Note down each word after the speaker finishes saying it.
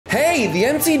Hey, the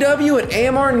MCW and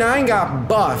AMR-9 got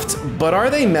buffed, but are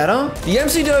they meta? The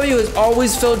MCW has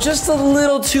always felt just a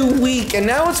little too weak, and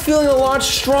now it's feeling a lot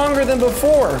stronger than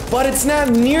before, but it's not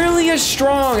nearly as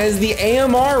strong as the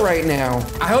AMR right now.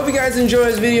 I hope you guys enjoy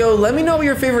this video. Let me know what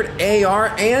your favorite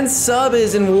AR and sub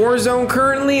is in Warzone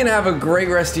currently, and have a great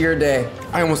rest of your day.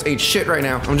 I almost ate shit right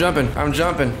now. I'm jumping.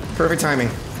 Perfect timing.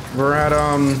 We're at,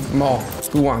 mall.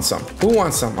 Who wants some? Who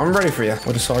wants some? I'm ready for you.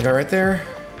 What just saw a guy right there.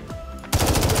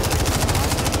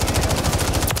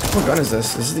 What gun is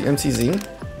this? This is the MTZ?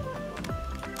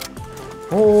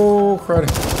 Oh, crud.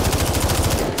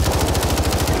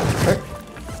 Okay.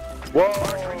 Whoa.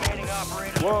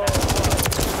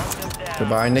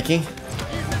 Goodbye, Nikki.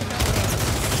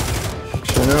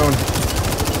 Should've known.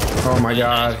 Oh my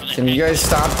god. Can you guys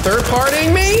stop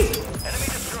third-partying me?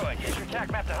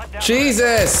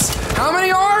 Jesus! How many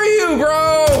are you,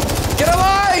 bro? Get a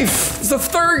life! It's the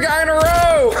third guy in a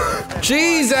row!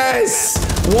 Jesus!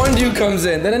 One dude comes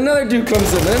in, then another dude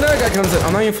comes in, then another guy comes in.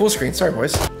 I'm not even full screen. Sorry,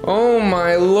 boys. Oh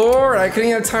my lord. I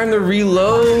couldn't have time to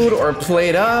reload or play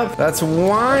it up. That's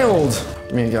wild.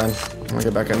 Give me a gun. I'm gonna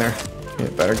get back in there. Give me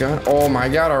a better gun. Oh my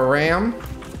god, a ram.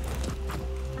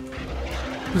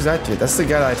 Who's that dude? That's the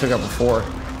guy that I took out before.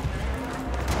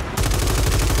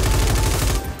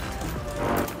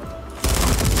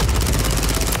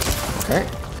 Okay.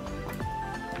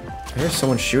 I hear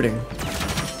someone shooting.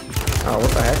 Oh, what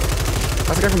the heck?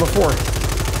 That's the guy from before.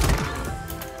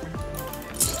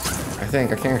 I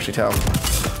think. I can't actually tell.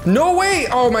 No way!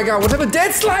 Oh my god, what type of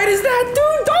dead slide is that,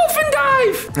 dude? Dolphin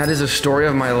dive! That is a story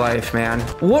of my life, man.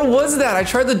 What was that? I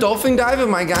tried the dolphin dive and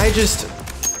my guy just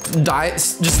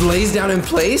lays down in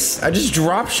place. I just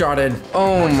drop shotted.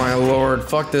 Oh my lord,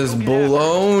 fuck this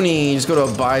baloney. Just go to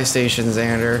a buy station,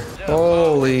 Xander.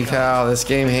 Holy cow, this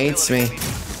game hates me.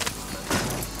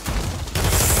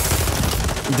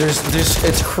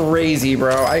 It's crazy,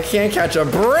 bro. I can't catch a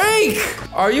break.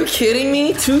 Are you kidding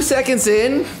me? 2 seconds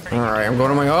in? All right, I'm going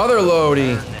to my other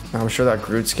loadie. I'm sure that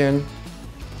Groot skin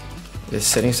is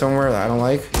sitting somewhere that I don't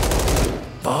like.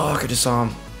 Fuck, I just saw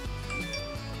him.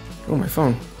 Oh, my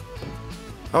phone.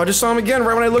 Oh, I just saw him again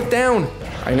right when I looked down.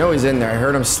 I know he's in there. I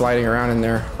heard him sliding around in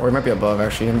there. Or he might be above,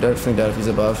 actually. I'm definitely dead if he's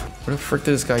above. Where the frick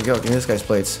did this guy go? Give me this guy's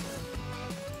plates.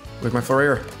 Where's my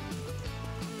Fourier?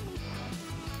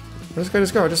 Where'd this guy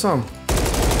just go? I just saw him.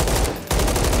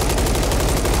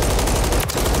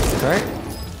 Okay.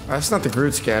 That's not the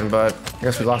Groot skin, but I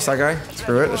guess we lost that guy.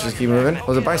 Screw it. Let's just keep moving. Oh,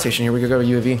 there's a buy station here. We could go to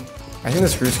UAV. I think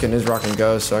this Groot skin is rocking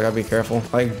Ghost, so I gotta be careful.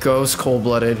 Like Ghost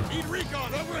cold-blooded.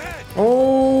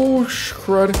 Oh,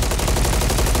 crud.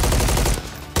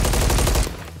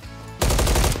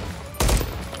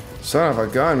 Son of a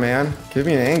gun, man. Give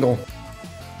me an angle.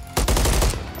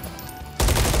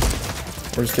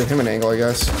 Or just give him an angle, I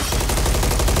guess.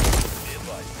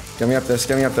 Get me up this,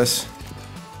 get me up this.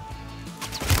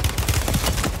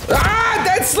 Ah,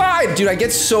 dead slide! Dude, I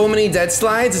get so many dead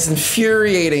slides, it's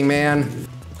infuriating, man.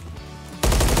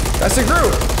 That's a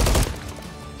group.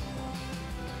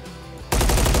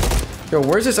 Yo,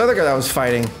 where's this other guy that was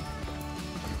fighting?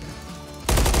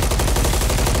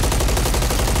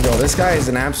 Yo, this guy is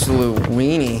an absolute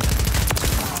weenie.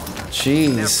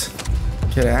 Jeez.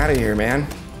 Get out of here, man.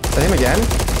 Is that him again?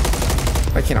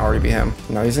 I can't already be him.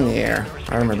 No, he's in the air.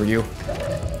 I remember you.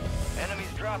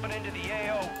 Enemies dropping into the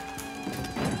AO.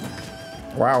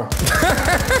 Wow.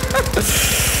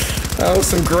 That was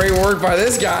some great work by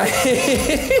this guy.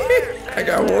 I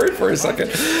got worried for a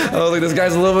second. I was like, this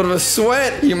guy's a little bit of a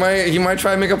sweat. He might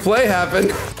try and make a play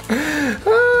happen.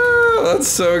 Oh, that's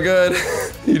so good.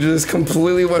 He just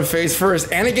completely went face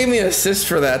first. And it gave me an assist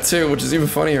for that too, which is even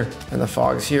funnier. And the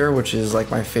fog's here, which is like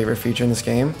my favorite feature in this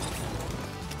game.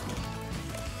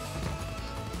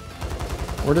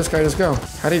 Where'd this guy just go?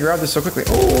 How did he grab this so quickly?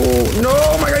 Oh, no,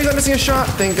 my god, he's not missing a shot.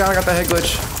 Thank god I got that head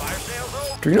glitch.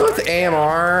 Do you know if the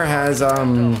AMR has,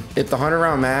 if the 100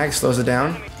 round mag slows it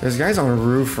down? There's guys on the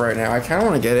roof right now. I kind of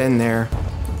want to get in there.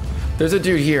 There's a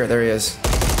dude here. There he is.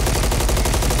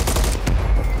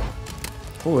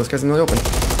 Oh, this guy's in the open.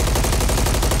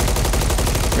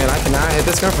 Man, I cannot hit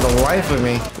this gun for the life of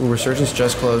me. Ooh, Resurgence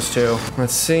just closed too.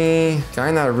 Let's see. Guy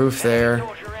on that roof there.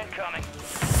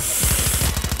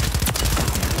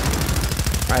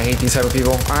 I hate these type of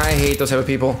people. I hate those type of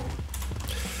people.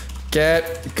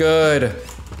 Get good.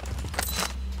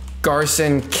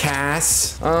 Garson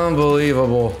Cass.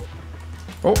 Unbelievable.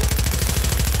 Oh.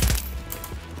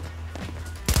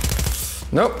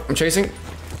 Nope, I'm chasing.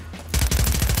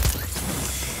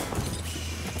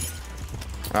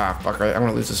 Ah, fuck, right. I'm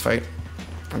gonna lose this fight.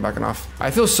 I'm backing off.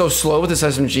 I feel so slow with this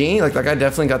SMG. Like that guy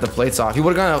definitely got the plates off. He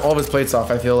would have gotten all of his plates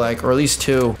off, I feel like, or at least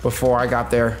 2 before I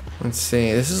got there. Let's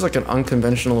see. This is like an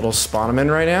unconventional little spot I'm in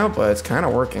right now, but it's kind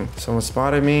of working. Someone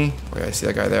spotted me. Oh yeah, I see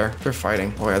that guy there. They're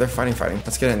fighting. Oh yeah, they're fighting.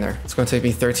 Let's get in there. It's gonna take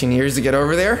me 13 years to get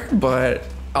over there, but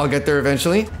I'll get there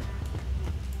eventually.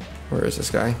 Where is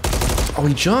this guy? Oh,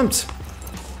 he jumped.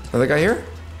 Another guy here?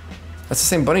 That's the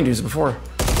same bunny dude as before.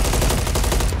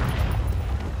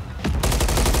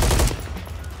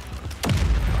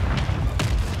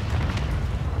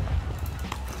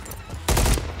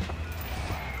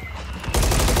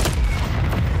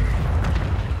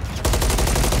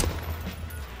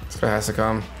 This guy has to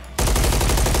come.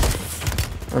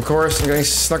 Of course, I'm getting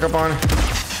snuck up on.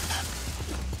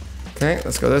 Okay,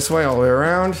 let's go this way, all the way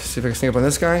around. See if I can sneak up on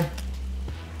this guy.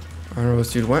 I don't know where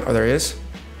this dude went. Oh, there he is.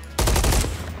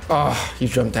 Oh, he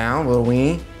jumped down, little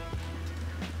weenie.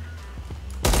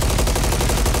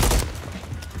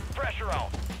 Pressure on.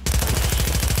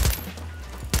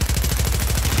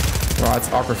 Wow, it's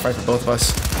an awkward fight for both of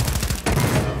us.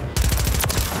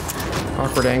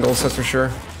 Awkward angles, that's for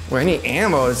sure. Wait, I need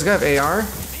ammo. Does this guy have AR?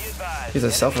 He's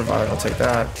a self-revive, I'll take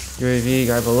that. UAV,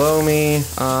 guy below me.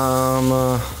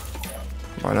 Oh,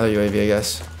 another UAV, I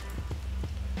guess.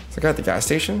 Is the guy at the gas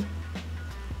station?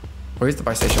 Oh, he's at the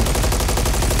buy station.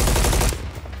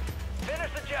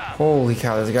 Finish the job. Holy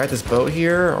cow, there's a guy at this boat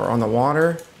here or on the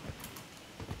water.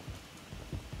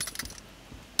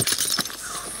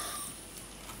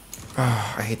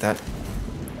 Oh, I hate that.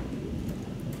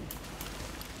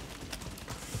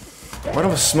 I don't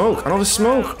have smoke. I don't have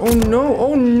smoke. Oh no.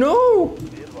 Oh no.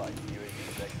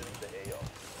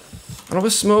 I don't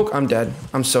have smoke. I'm dead.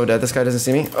 I'm so dead. This guy doesn't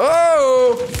see me.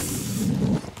 Oh!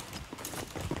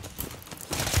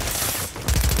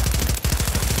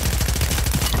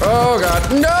 Oh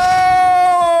god. No!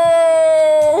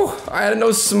 I had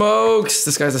no smokes.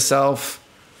 This guy's a self.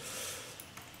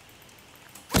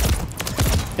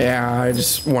 Yeah, I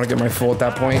just want to get my full at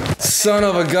that point. Son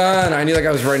of a gun. I knew that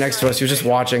guy was right next to us. He was just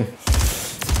watching.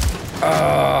 Oh,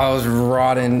 I was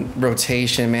rotten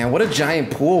rotation, man. What a giant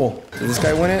pool. Did this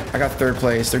guy win it? I got 3rd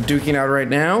place. They're duking out right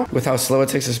now. With how slow it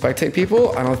takes to spectate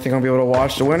people, I don't think I'll be able to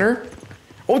watch the winner.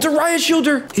 Oh, it's a riot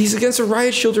shielder. He's against a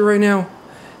riot shielder right now.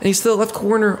 And he's still left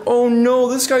corner. Oh no,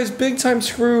 this guy's big time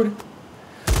screwed.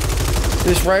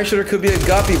 This riot shielder could be a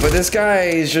guppy, but this guy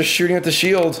is just shooting at the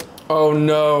shield. Oh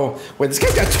no. Wait, this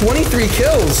guy's got 23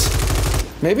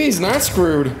 kills. Maybe he's not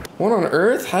screwed. What on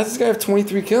earth? How does this guy have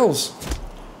 23 kills?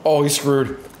 Oh, he's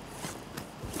screwed.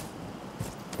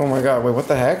 Oh my god, wait, what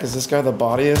the heck? Is this guy the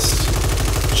bodiest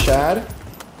Chad?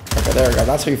 Okay, there we go.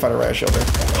 That's how you fight a riot shielder.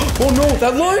 Oh no,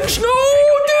 that lunge!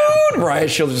 No, dude! Riot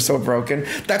shielders are so broken.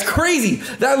 That's crazy!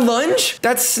 That lunge?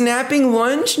 That snapping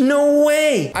lunge? No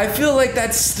way! I feel like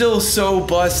that's still so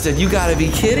busted. You gotta be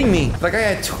kidding me. Like, I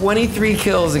had 23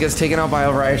 kills that gets taken out by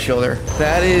a riot shielder.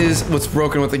 That is what's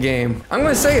broken with the game. I'm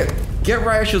gonna say it. Get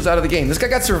riot shields out of the game. This guy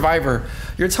got survivor.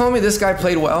 You're telling me this guy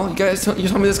played well? You're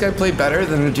telling me this guy played better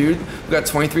than the dude who got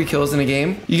 23 kills in a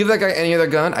game? You give that guy any other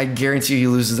gun, I guarantee you he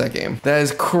loses that game. That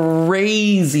is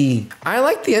crazy. I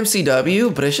like the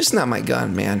MCW, but it's just not my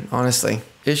gun, man, honestly.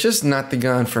 It's just not the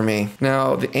gun for me.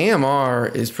 Now, the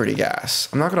AMR is pretty gas.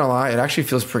 I'm not gonna lie, it actually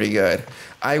feels pretty good.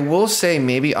 I will say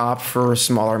maybe opt for a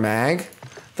smaller mag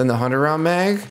than the 100 round mag.